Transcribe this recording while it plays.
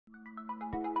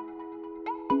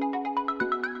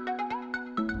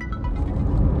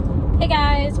Hey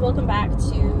guys, welcome back to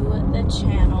the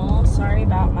channel. Sorry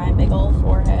about my big old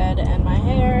forehead and my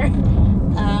hair.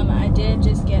 I did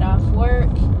just get off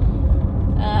work.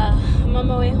 I'm on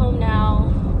my way home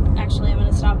now. Actually, I'm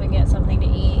going to stop and get something to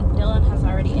eat. Dylan has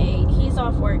already ate. He's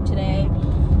off work today.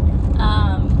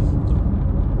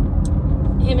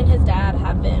 Him and his dad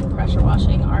have been pressure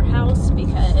washing our house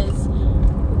because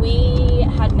we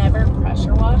had never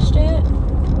pressure washed it.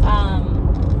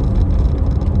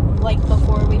 Like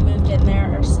before we moved in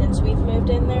there or since we've moved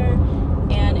in there,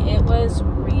 and it was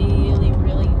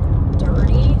really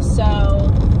dirty. So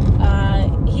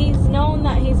he's known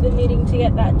that he's been needing to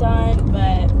get that done,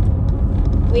 but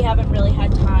we haven't really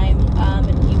had time,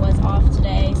 and he was off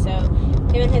today, so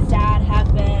him and his dad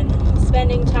have been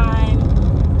spending time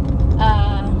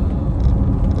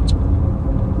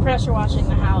pressure washing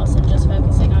the house and just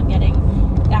focusing on getting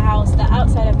the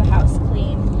outside of the house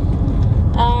clean.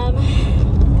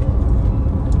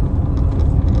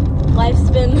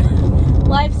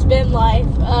 Life's been life.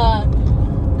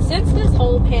 Since this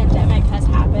whole pandemic has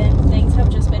happened, things have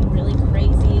just been really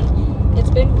crazy. It's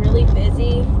been really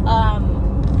busy.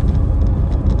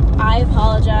 I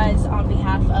apologize on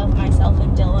behalf of myself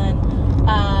and Dylan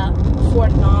for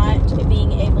not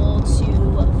being able to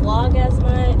vlog as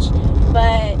much,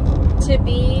 but to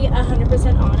be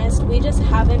 100% honest, we just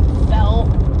haven't felt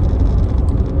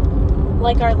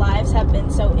like our lives have been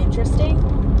so interesting.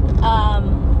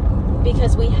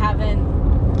 Because we haven't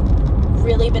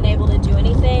really been able to do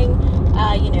anything.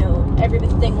 You know,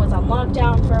 everything was on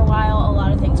lockdown for a while. A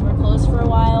lot of things were closed for a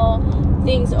while.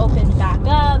 Things opened back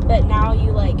up, but now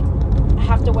you like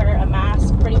have to wear a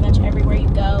mask pretty much everywhere you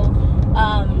go.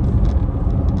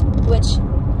 Which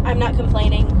I'm not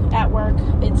complaining. At work,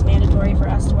 it's mandatory for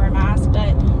us to wear a mask,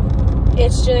 but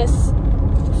it's just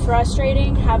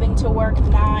frustrating having to work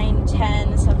 9,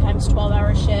 10, sometimes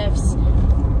 12-hour shifts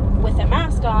with a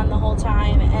mask on the whole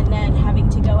time, and then having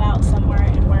to go out somewhere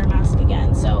and wear a mask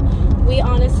again. So we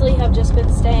honestly have just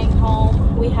been staying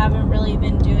home. We haven't really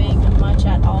been doing much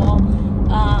at all.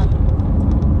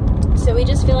 So we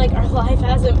just feel like our life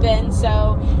hasn't been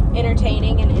so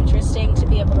entertaining and interesting to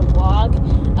be able to vlog.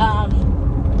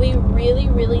 We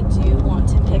really do want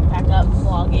to pick back up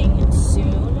vlogging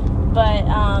soon, but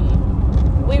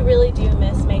we really do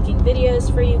miss making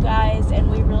videos for you guys,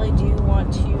 and we really do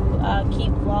want to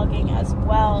keep vlogging as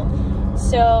well.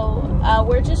 So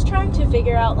we're just trying to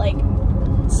figure out like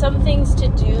some things to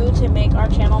do to make our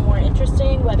channel more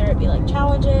interesting, whether it be like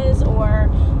challenges or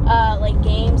like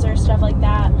games or stuff like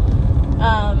that.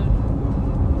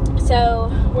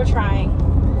 So we're trying.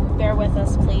 Bear with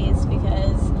us, please,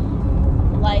 because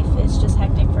life is just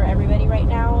hectic for everybody right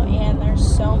now, and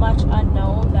there's so much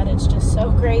unknown that it's just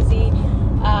so crazy.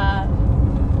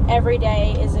 Every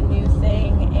day is a new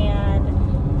thing, and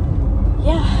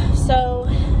yeah, so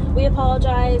we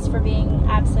apologize for being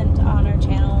absent on our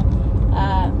channel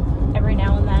every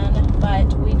now and then,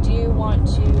 but we do want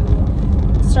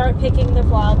to start picking the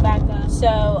vlog back up.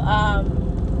 So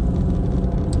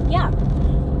yeah,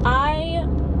 I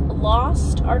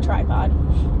lost our tripod.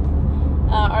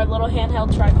 Our little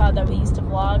handheld tripod that we used to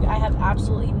vlog. I have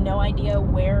absolutely no idea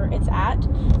where it's at.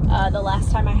 The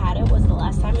last time I had it was the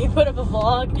last time we put up a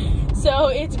vlog. So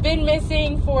it's been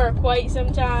missing for quite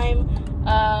some time.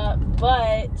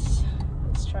 But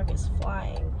this truck is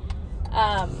flying.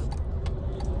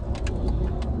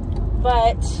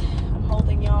 But I'm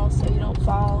holding y'all so you don't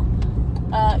fall.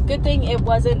 Good thing it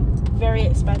wasn't very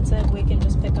expensive. We can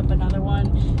just pick up another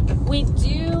one. We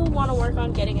do want to work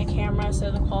on getting a camera so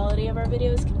the quality of our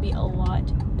videos can be a lot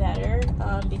better,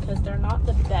 because they're not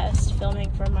the best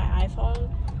filming from my iPhone.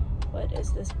 What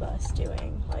is this bus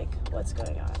doing? Like, what's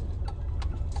going on?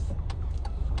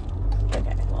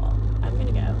 Okay, well, I'm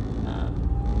gonna go.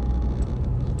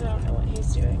 I don't know what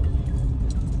he's doing.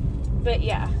 But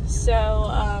yeah,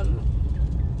 so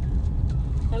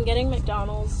I'm getting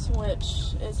McDonald's,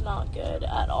 which is not good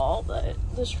at all, but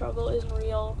the struggle is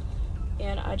real,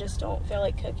 and I just don't feel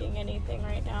like cooking anything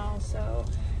right now. So,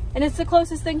 and it's the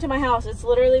closest thing to my house. It's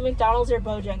literally McDonald's or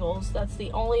Bojangles. That's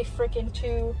the only freaking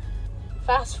 2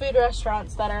 fast food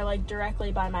restaurants that are like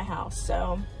directly by my house.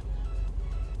 So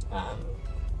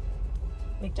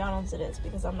McDonald's it is,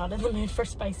 because I'm not in the mood for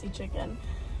spicy chicken.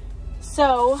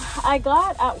 So I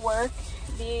got at work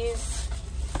these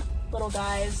little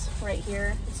guys right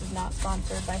here. This is not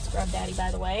sponsored by Scrub Daddy, by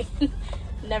the way.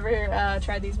 Never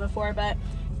tried these before, but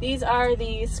these are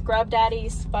the Scrub Daddy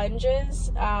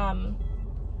sponges.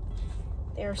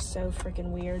 They're so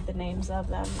freaking weird, the names of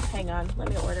them. Hang on, let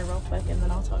me order real quick and then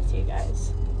I'll talk to you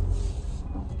guys.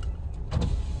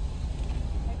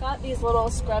 Got these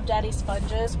little Scrub Daddy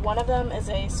sponges. One of them is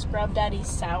a Scrub Daddy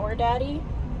Sour Daddy.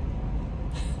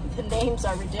 The names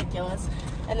are ridiculous.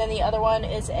 And then the other one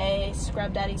is a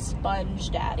Scrub Daddy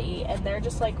Sponge Daddy, and they're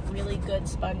just like really good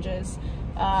sponges.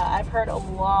 I've heard a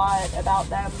lot about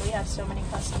them. We have so many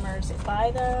customers buy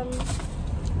them.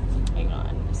 Hang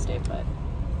on, stay put.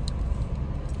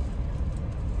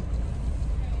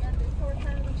 You got the 4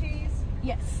 pounds of cheese?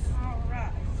 Yes. All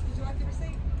right. Would you like the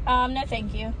receipt? No,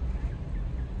 thank you.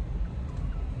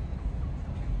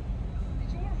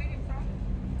 Did you want medium fry?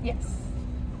 Yes.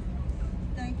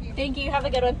 Thank you. Thank you. Have a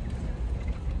good one.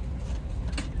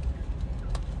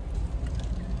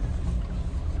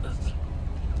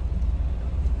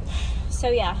 So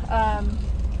yeah,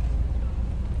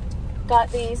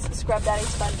 got these Scrub Daddy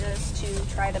sponges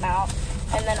to try them out.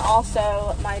 And then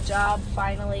also my job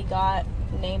finally got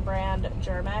name brand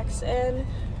Germex in.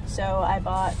 So I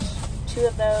bought 2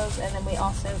 of those, and then we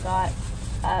also got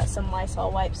some Lysol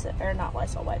wipes, or not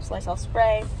Lysol wipes, Lysol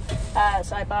spray.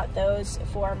 So I bought those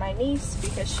for my niece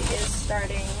because she is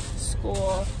starting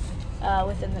school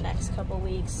within the next couple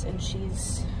weeks, and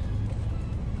she's,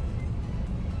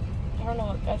 I don't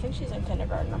know, I think she's in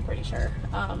kindergarten, I'm pretty sure.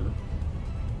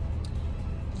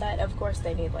 But of course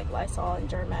they need like Lysol and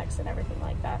Germex and everything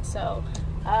like that. So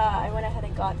I went ahead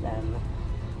and got them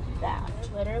that.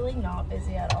 Literally not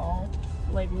busy at all,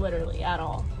 like literally at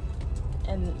all.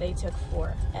 And they took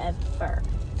forever.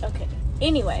 Okay,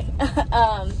 anyway,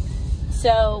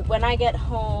 so when I get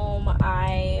home,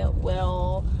 I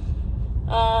will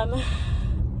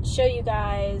show you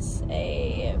guys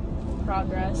a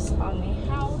progress on the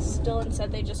house. Dylan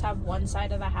said they just have one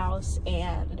side of the house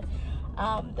and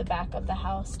the back of the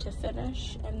house to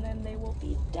finish, and then they will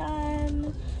be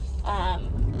done.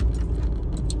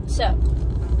 So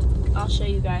I'll show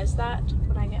you guys that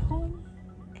when I get home.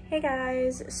 Hey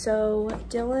guys, so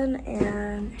Dylan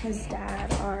and his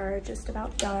dad are just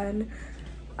about done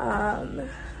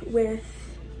with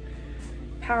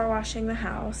power washing the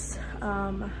house.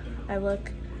 I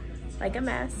look like a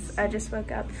mess. I just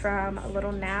woke up from a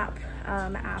little nap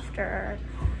after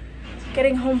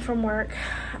getting home from work.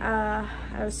 I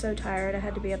was so tired. I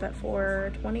had to be up at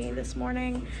 4:20 this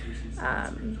morning,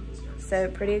 so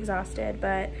pretty exhausted,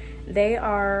 but they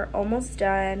are almost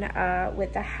done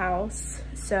with the house.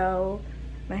 So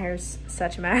my hair's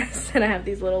such a mess and I have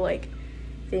these little like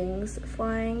things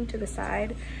flying to the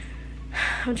side.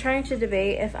 I'm trying to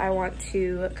debate if I want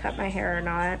to cut my hair or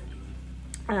not.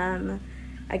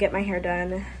 I get my hair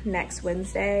done next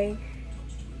Wednesday,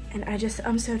 and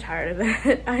I'm so tired of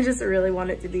it. I just really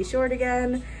want it to be short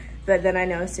again, but then I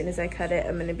know as soon as I cut it,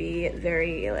 I'm gonna be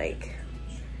very like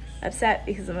upset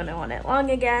because I'm gonna want it long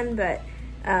again, but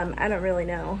I don't really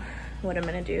know what I'm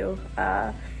gonna do.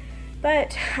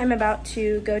 But I'm about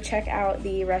to go check out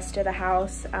the rest of the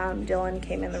house. Dylan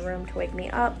came in the room to wake me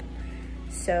up,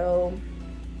 so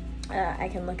I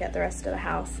can look at the rest of the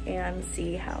house and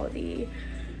see how the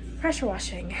pressure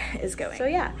washing is going. So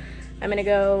yeah, I'm gonna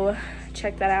go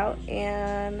check that out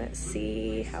and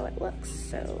see how it looks.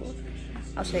 So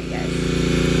I'll show you guys.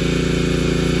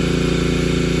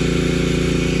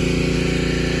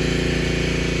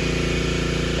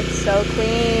 It's so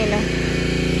clean.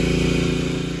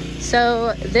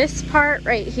 So this part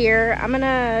right here, I'm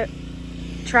gonna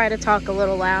try to talk a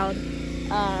little loud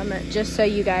just so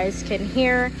you guys can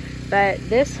hear. But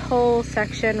this whole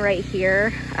section right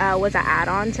here was an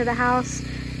add-on to the house.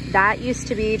 That used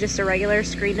to be just a regular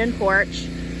screened-in porch,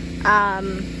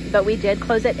 but we did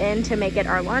close it in to make it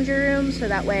our laundry room, so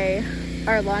that way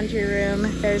our laundry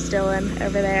room, there's Dylan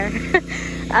over there.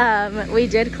 We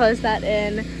did close that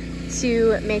in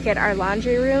to make it our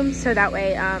laundry room, so that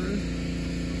way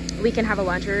we can have a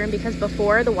laundry room, because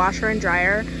before the washer and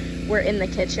dryer were in the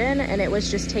kitchen and it was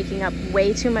just taking up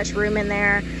way too much room in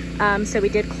there. So we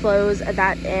did close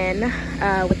that in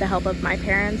with the help of my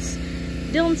parents,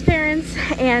 Dylan's parents,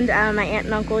 and my aunt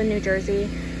and uncle in New Jersey,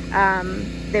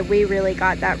 that we really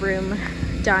got that room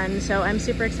done. So I'm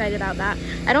super excited about that.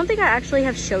 I don't think I actually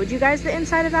have showed you guys the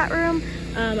inside of that room.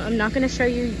 I'm not going to show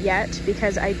you yet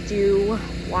because I do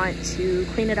want to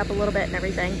clean it up a little bit and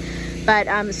everything. But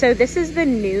so this is the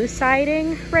new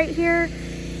siding right here,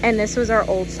 and this was our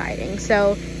old siding.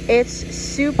 So it's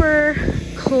super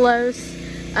close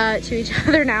to each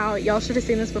other now. Y'all should have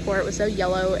seen this before. It was so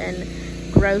yellow and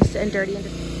gross and dirty.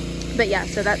 But yeah,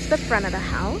 so that's the front of the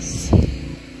house.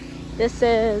 This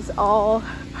is all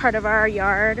part of our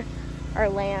yard, our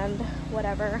land,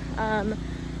 whatever.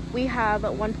 We have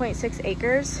 1.6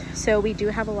 acres, so we do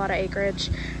have a lot of acreage.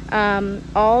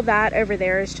 All that over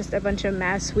there is just a bunch of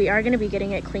mess. We are going to be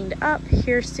getting it cleaned up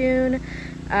here soon.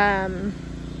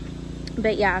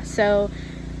 But yeah, so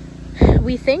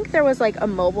we think there was like a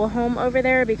mobile home over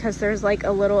there because there's like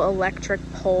a little electric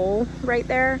pole right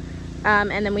there.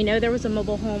 And then we know there was a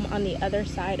mobile home on the other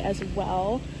side as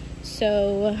well.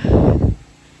 So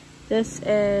this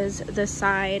is the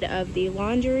side of the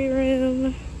laundry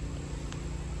room.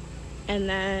 And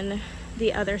then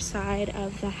the other side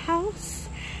of the house.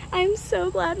 I'm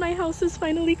so glad my house is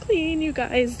finally clean. You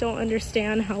guys don't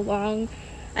understand how long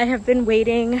I have been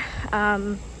waiting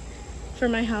for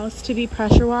my house to be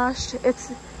pressure washed.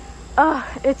 It's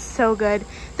so good.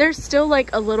 There's still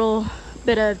like a little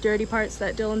bit of dirty parts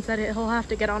that Dylan said he'll have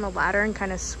to get on a ladder and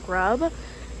kind of scrub,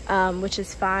 which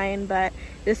is fine, but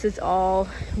this is all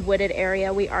wooded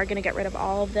area. We are going to get rid of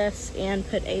all of this and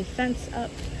put a fence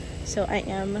up, so I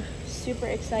am super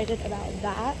excited about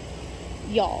that.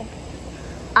 Y'all,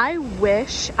 I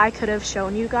wish I could have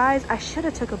shown you guys. I should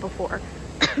have took a before.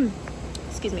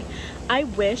 Excuse me. I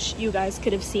wish you guys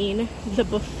could have seen the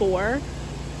before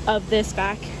of this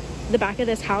the back of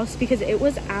this house, because it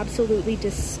was absolutely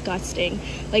disgusting.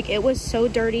 Like, it was so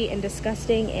dirty and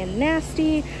disgusting and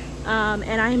nasty.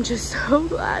 And I'm just so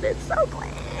glad it's so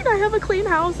clean. I have a clean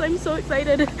house. I'm so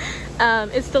excited.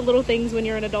 It's the little things when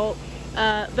you're an adult.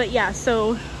 But yeah,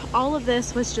 so all of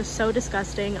this was just so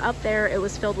disgusting. Up there, it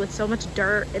was filled with so much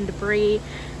dirt and debris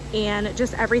and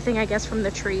just everything, I guess, from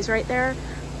the trees right there.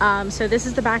 So this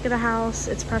is the back of the house.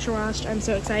 It's pressure washed. I'm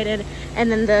so excited.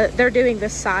 And then they're doing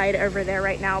this side over there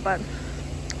right now, but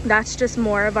that's just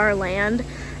more of our land.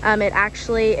 It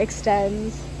actually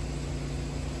extends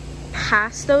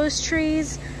past those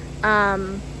trees,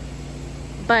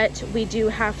 but we do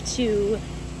have to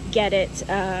get it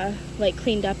like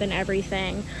cleaned up and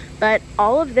everything. But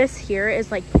all of this here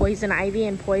is like poison ivy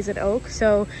and poison oak,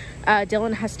 so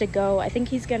Dylan has to go. I think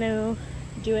he's gonna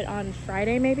do it on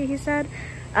Friday, maybe he said.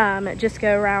 Just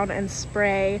go around and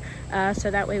spray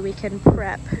so that way we can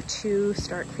prep to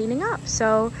start cleaning up.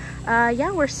 So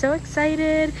yeah, we're so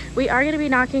excited. We are going to be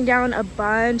knocking down a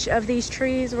bunch of these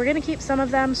trees. We're going to keep some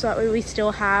of them so that way we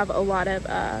still have a lot of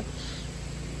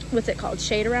what's it called,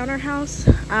 shade around our house.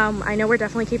 I know we're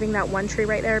definitely keeping that one tree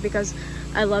right there because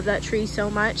I love that tree so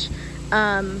much.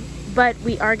 But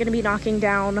we are going to be knocking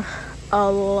down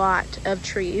a lot of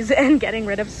trees and getting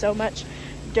rid of so much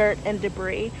dirt and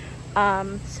debris.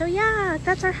 So yeah,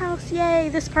 that's our house. Yay.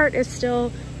 This part is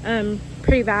still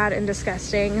pretty bad and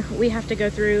disgusting. We have to go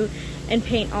through and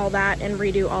paint all that and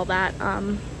redo all that.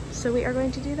 So we are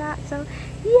going to do that. So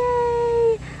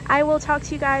yay. I will talk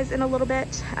to you guys in a little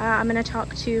bit. I'm going to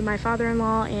talk to my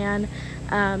father-in-law and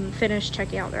finish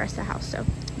checking out the rest of the house. So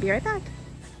be right back.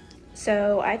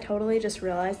 So I totally just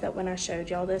realized that when I showed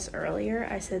y'all this earlier,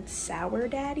 I said sour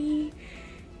daddy.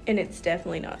 And it's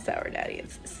definitely not sour daddy,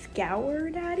 it's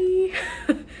scour daddy.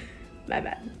 My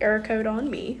bad, error code on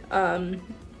me.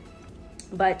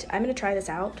 But I'm gonna try this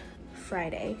out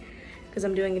Friday because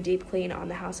I'm doing a deep clean on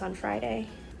the house on Friday.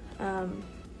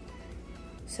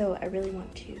 So I really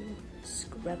want to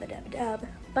scrub a dub dub,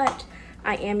 but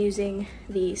I am using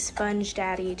the sponge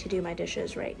daddy to do my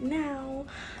dishes right now.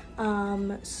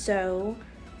 So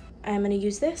I'm gonna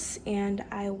use this and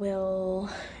I will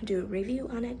do a review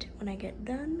on it when I get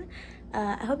done.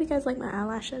 I hope you guys like my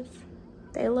eyelashes.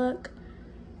 They look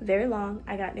very long.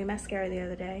 I got new mascara the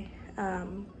other day.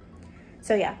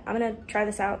 So yeah, I'm gonna try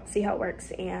this out, see how it works,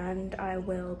 and I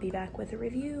will be back with a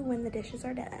review when the dishes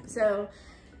are done. So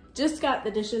just got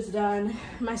the dishes done.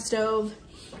 My stove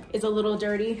is a little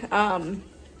dirty.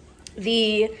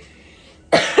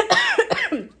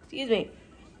 Excuse me,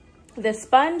 the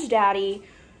sponge daddy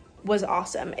was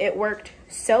awesome. It worked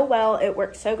so well. It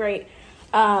worked so great.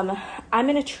 I'm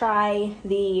gonna try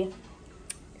the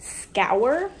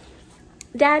scour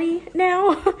daddy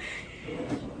now.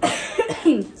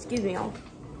 Excuse me, y'all.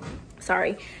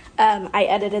 Sorry. I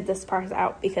edited this part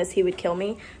out because he would kill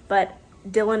me, but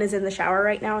Dylan is in the shower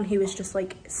right now and he was just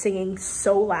like singing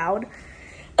so loud.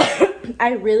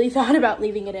 I really thought about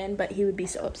leaving it in, but he would be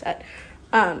so upset.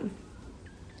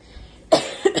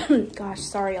 Gosh,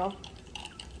 sorry, y'all.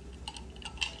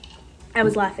 I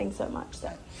was laughing so much.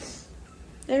 So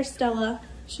there's Stella.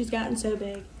 She's gotten so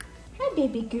big. Hi,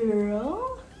 baby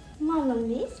girl. Mama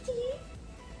missed you.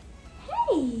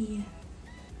 Hey.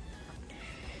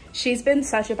 She's been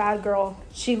such a bad girl.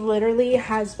 She literally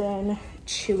has been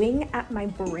chewing at my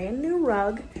brand new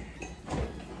rug,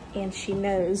 and she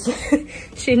knows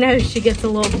she knows she gets a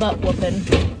little butt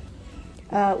whooping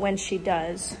when she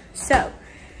does. So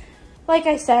like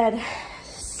I said,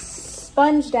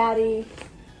 sponge daddy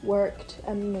worked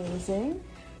amazing.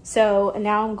 So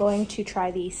now I'm going to try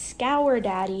the scour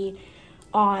daddy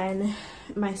on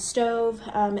my stove.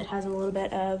 It has a little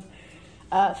bit of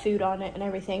food on it and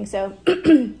everything, so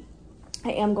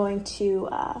I am going to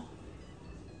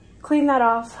clean that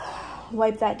off,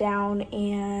 wipe that down,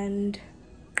 and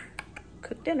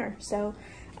cook dinner. So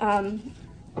I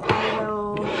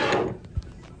will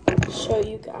show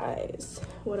you guys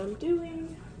what I'm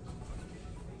doing.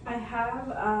 I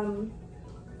have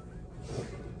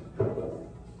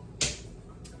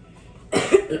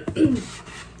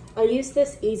I use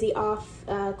this Easy Off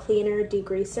cleaner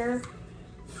degreaser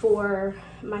for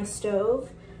my stove.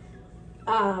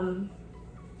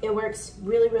 It works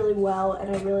really, really well,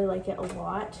 and I really like it a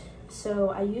lot. So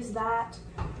I use that.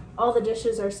 All the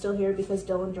dishes are still here because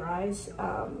Dylan dries.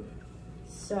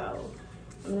 So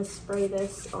I'm gonna spray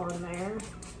this on there.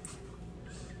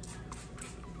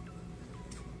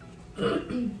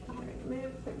 All right,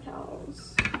 move the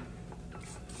towels.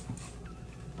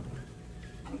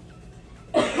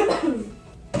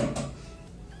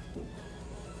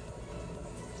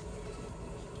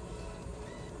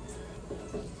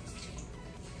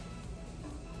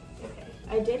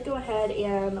 I did go ahead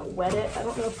and wet it. I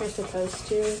don't know if you're supposed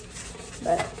to,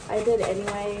 but I did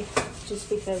anyway, just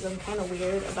because I'm kind of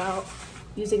weird about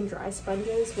using dry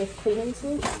sponges with cleaning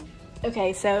solution.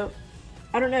 Okay, so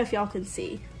I don't know if y'all can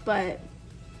see, but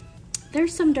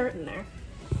there's some dirt in there,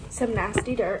 some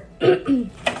nasty dirt.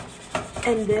 And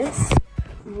this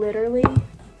literally,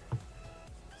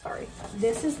 sorry,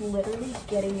 this is literally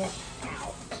getting it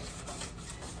out.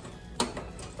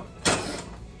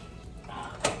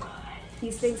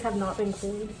 These things have not been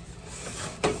cleaned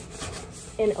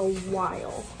in a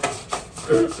while.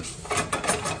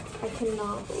 I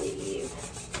cannot believe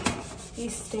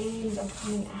these stains are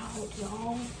coming out,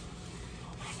 y'all.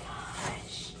 Oh my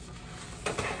gosh.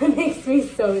 It makes me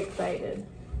so excited.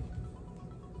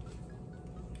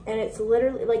 And it's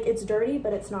literally, like, it's dirty,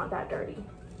 but it's not that dirty.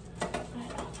 But, oh my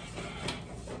God.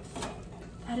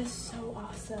 That is so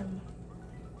awesome.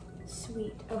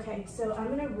 Sweet. Okay, so I'm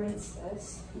gonna rinse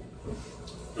this.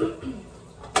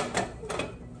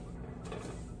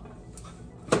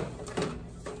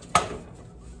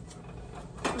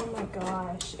 Oh my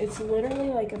gosh, it's literally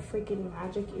like a freaking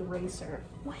magic eraser.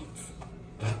 What?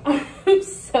 I'm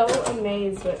so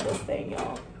amazed with this thing,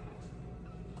 y'all.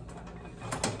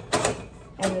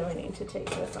 I really need to take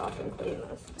this off and clean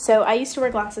this. So I used to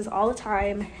wear glasses all the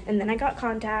time, and then I got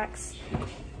contacts.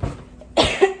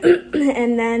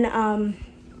 And then I'm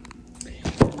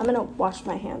gonna wash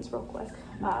my hands real quick,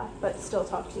 but still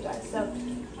talk to you guys. So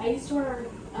I used to wear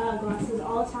glasses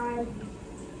all the time,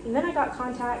 and then I got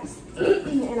contacts,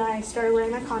 and I started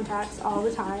wearing my contacts all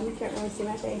the time. You can't really see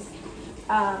my face.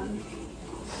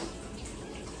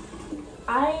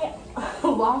 I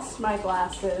lost my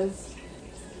glasses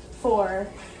for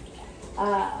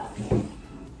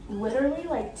literally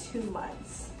like 2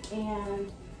 months,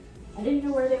 and I didn't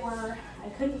know where they were. I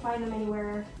couldn't find them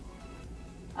anywhere.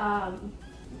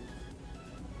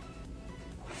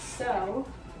 So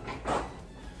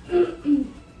I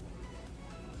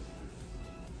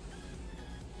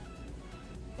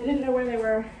didn't know where they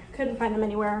were, couldn't find them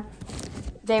anywhere.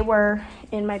 They were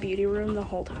in my beauty room the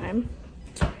whole time.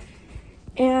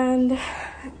 And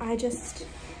I just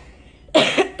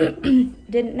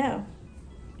didn't know.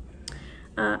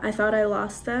 I thought I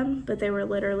lost them, but they were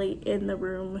literally in the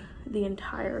room the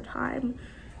entire time.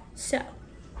 So,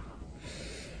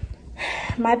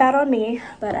 my bad on me,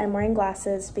 but I'm wearing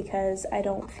glasses because I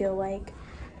don't feel like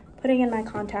putting in my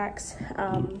contacts.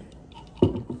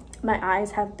 My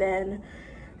eyes have been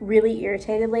really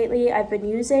irritated lately. I've been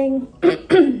using,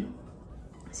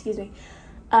 excuse me,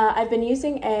 I've been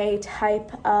using a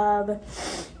type of,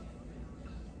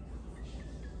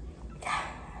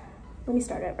 let me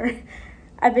start over.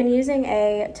 I've been using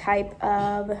a type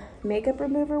of makeup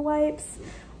remover wipes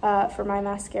for my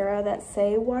mascara that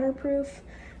say waterproof,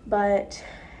 but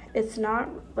it's not,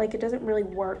 like, it doesn't really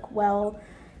work well.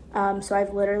 So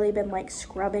I've literally been like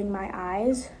scrubbing my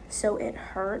eyes, so it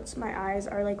hurts. My eyes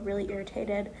are like really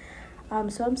irritated.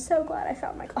 So I'm so glad I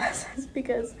found my glasses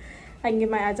because I can give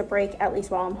my eyes a break, at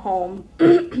least while I'm home.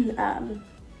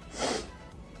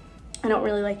 I don't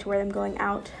really like to wear them going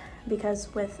out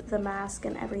because with the mask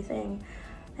and everything,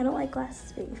 I don't like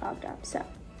glasses being fogged up. So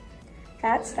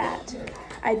that's that.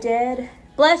 I did,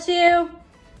 bless you.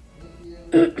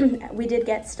 We did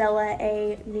get Stella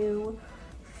a new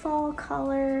fall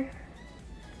color.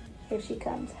 Here she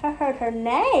comes. I heard her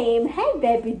name. Hey,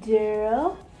 baby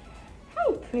girl.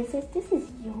 Hey, princess. This is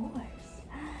yours.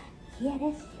 Yeah,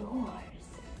 that's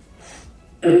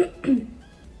yours.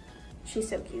 She's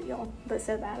so cute, y'all, but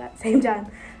so bad at the same time.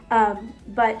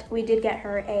 But we did get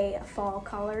her a fall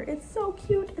collar. It's so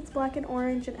cute. It's black and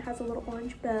orange, and it has a little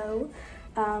orange bow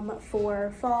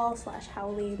for fall /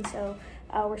 Halloween. So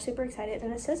we're super excited.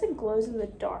 And it says it glows in the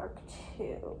dark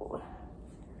too.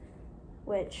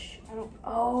 Which, I don't,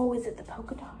 oh, is it the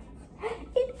polka dots?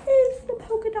 It is the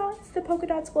polka dots. The polka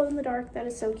dots glow in the dark. That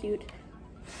is so cute.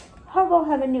 Her gonna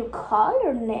have a new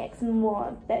collar next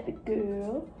month, baby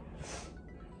girl.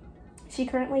 She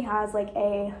currently has like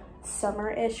a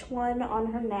summer-ish one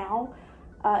on her now.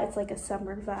 It's like a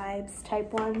summer vibes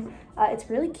type one. It's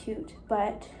really cute,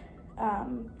 but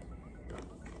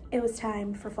it was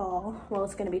time for fall. Well,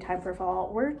 it's gonna be time for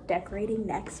fall. We're decorating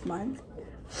next month.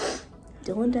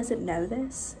 Dylan doesn't know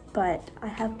this, but I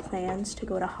have plans to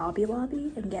go to Hobby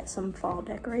Lobby and get some fall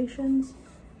decorations.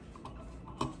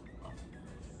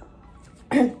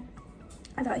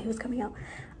 I thought he was coming out.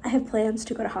 I have plans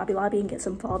to go to Hobby Lobby and get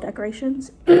some fall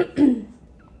decorations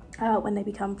when they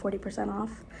become 40%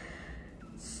 off.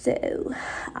 So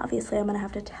obviously I'm gonna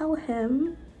have to tell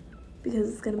him because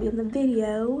it's gonna be in the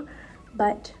video,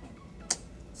 but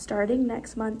starting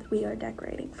next month we are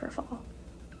decorating for fall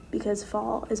because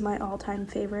fall is my all-time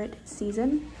favorite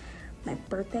season. My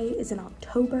birthday is in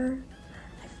October.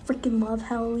 I freaking love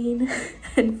Halloween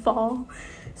and fall.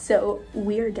 So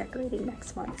we are decorating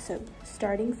next month. So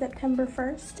starting September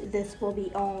 1st, this will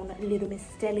be on Little Miss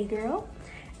Stelly Girl,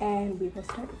 and we will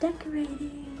start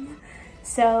decorating.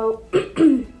 So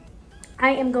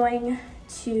I am going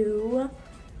to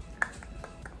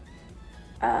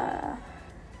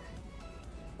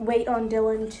wait on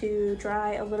Dylan to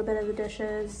dry a little bit of the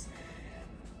dishes.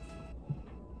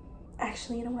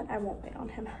 Actually, you know what? I won't wait on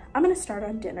him. I'm gonna start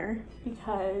on dinner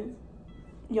because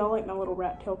y'all like my little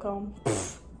rat tail comb.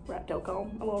 Rat tail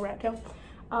comb, a little rat tail.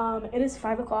 It is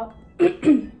 5 o'clock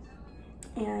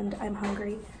and I'm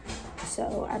hungry.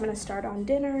 So I'm gonna start on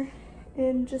dinner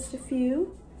in just a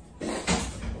few.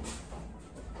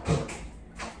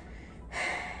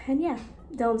 And yeah,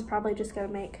 Dylan's probably just gonna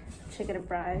make chicken and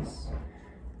fries.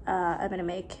 I'm gonna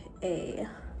make a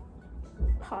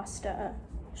pasta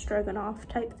stroganoff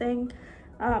type thing.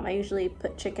 I usually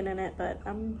put chicken in it, but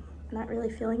I'm not really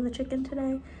feeling the chicken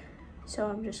today. So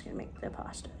I'm just gonna make the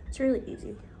pasta. It's really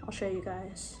easy. I'll show you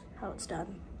guys how it's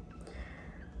done.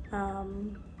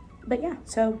 But yeah,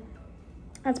 so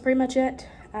that's pretty much it.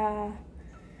 I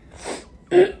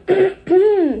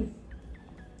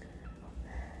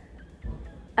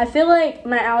feel like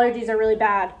my allergies are really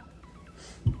bad.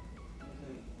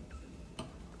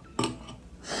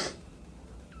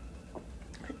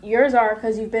 Yours are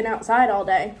because you've been outside all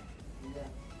day.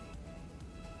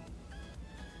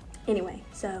 Anyway,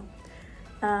 so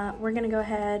we're gonna go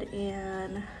ahead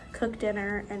and cook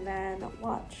dinner and then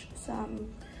watch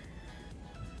some,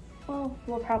 well,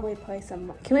 we'll probably play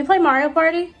some, can we play Mario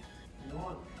Party?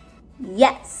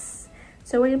 Yes!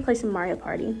 So we're gonna play some Mario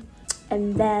Party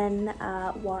and then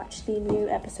watch the new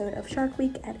episode of Shark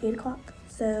Week at 8 o'clock.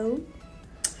 So,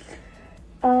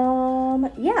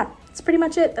 yeah, that's pretty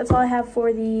much it. That's all I have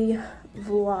for the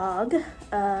vlog.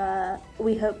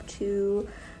 We hope to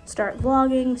start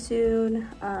vlogging soon,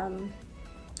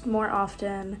 more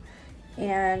often,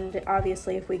 and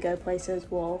obviously if we go places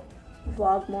we'll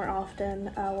vlog more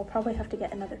often. We'll probably have to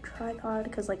get another tripod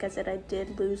because like I said, I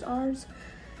did lose ours.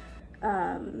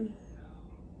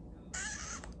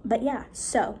 But yeah,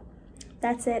 so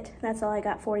that's it. That's all I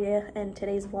got for you in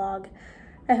today's vlog.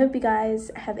 I hope you guys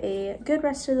have a good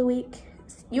rest of the week.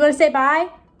 You want to say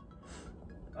bye?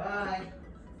 Bye.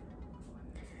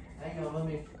 Hang on, let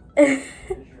me.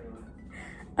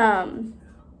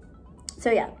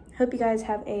 So yeah, hope you guys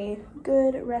have a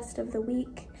good rest of the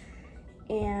week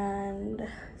and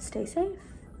stay safe.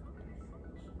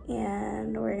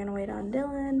 And we're gonna wait on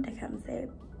Dylan to come say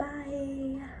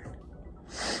bye.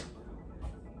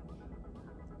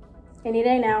 Any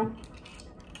day now.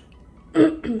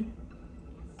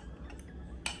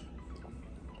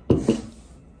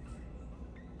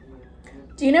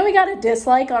 Do you know we got a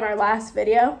dislike on our last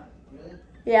video? Really?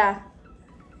 Yeah.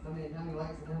 How many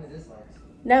likes and how many dislikes?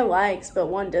 No likes, but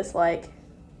 1 dislike.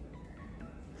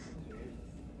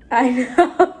 I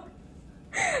know.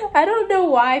 I don't know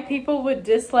why people would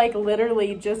dislike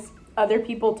literally just other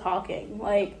people talking.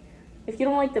 Like, if you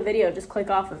don't like the video, just click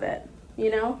off of it,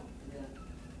 you know? Yeah.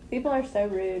 People are so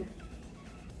rude.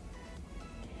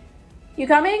 You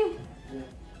coming? Yeah.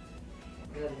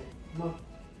 Get out of here. Come on.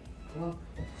 Come on.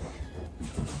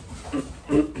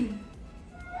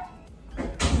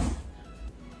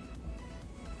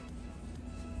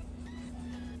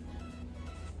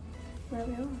 Where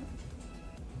we are.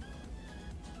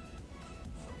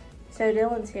 So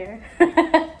Dylan's here.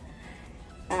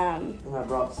 And I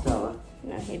brought Stella.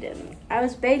 No, he didn't. I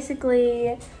was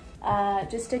basically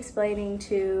just explaining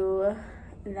to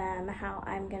them how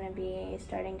I'm going to be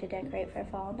starting to decorate for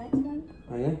fall next month.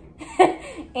 Oh, yeah?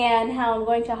 And how I'm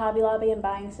going to Hobby Lobby and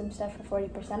buying some stuff for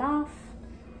 40% off.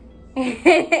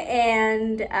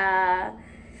 And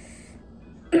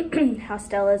how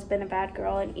Stella's been a bad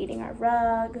girl and eating our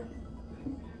rug.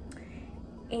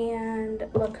 And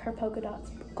look, her polka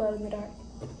dots glow in the dark.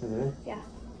 Really? Yeah.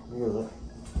 You look.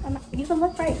 You can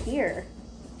look right here.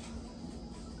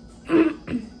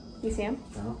 You see them?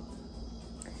 No.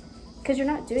 Because you're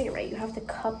not doing it right. You have to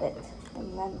cup it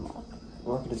and then look.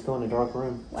 Well, I could just go in a dark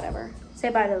room. Whatever. Say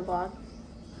bye to the vlog.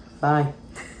 Bye.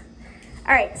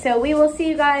 All right, so we will see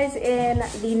you guys in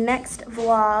the next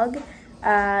vlog.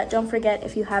 Don't forget,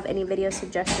 if you have any video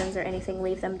suggestions or anything,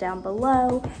 leave them down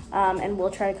below. And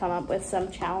we'll try to come up with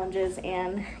some challenges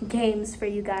and games for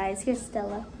you guys. Here's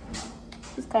Stella.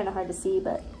 She's kind of hard to see,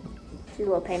 but she's a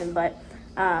little pain in the butt.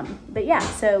 But yeah,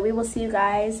 so we will see you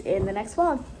guys in the next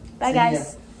vlog. Bye,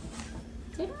 guys.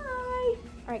 Say bye. All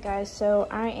right, guys, so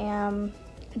I am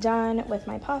done with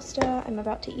my pasta. I'm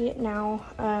about to eat it now.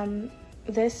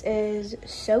 This is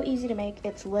so easy to make.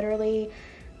 It's literally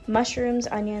mushrooms,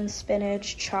 onions,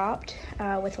 spinach chopped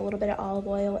with a little bit of olive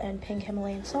oil and pink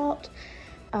Himalayan salt.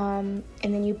 And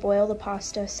then you boil the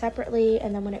pasta separately,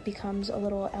 and then when it becomes a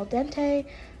little al dente,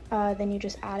 then you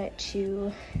just add it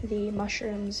to the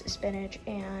mushrooms, spinach,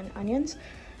 and onions.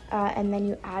 And then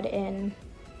you add in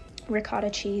ricotta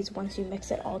cheese once you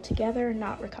mix it all together.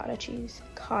 Not ricotta cheese,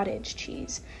 cottage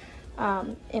cheese.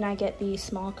 And I get the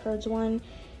small curds one.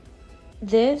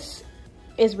 This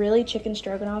is really chicken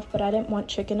stroganoff, but I didn't want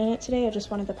chicken in it today. I just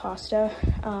wanted the pasta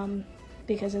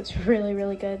because it's really,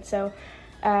 really good. So,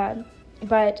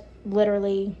 but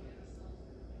literally,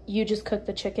 you just cook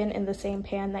the chicken in the same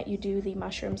pan that you do the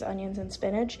mushrooms, onions, and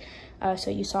spinach. So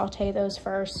you saute those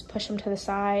first, push them to the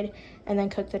side, and then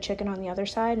cook the chicken on the other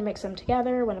side and mix them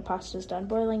together. When the pasta is done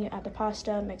boiling, you add the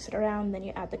pasta, mix it around, then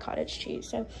you add the cottage cheese.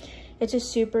 So it's a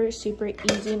super, super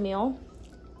easy meal.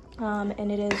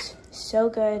 And it is so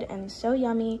good and so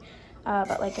yummy.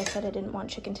 But like I said, I didn't want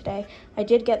chicken today. I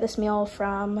did get this meal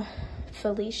from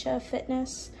Felicia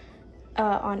Fitness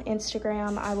on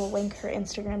Instagram. I will link her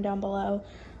Instagram down below.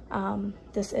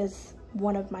 This is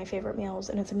one of my favorite meals,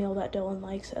 and it's a meal that Dylan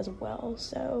likes as well.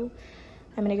 So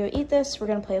I'm gonna go eat this. We're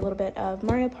gonna play a little bit of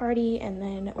Mario Party and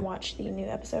then watch the new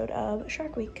episode of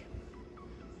Shark Week.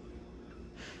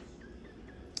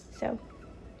 So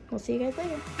we'll see you guys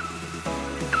later.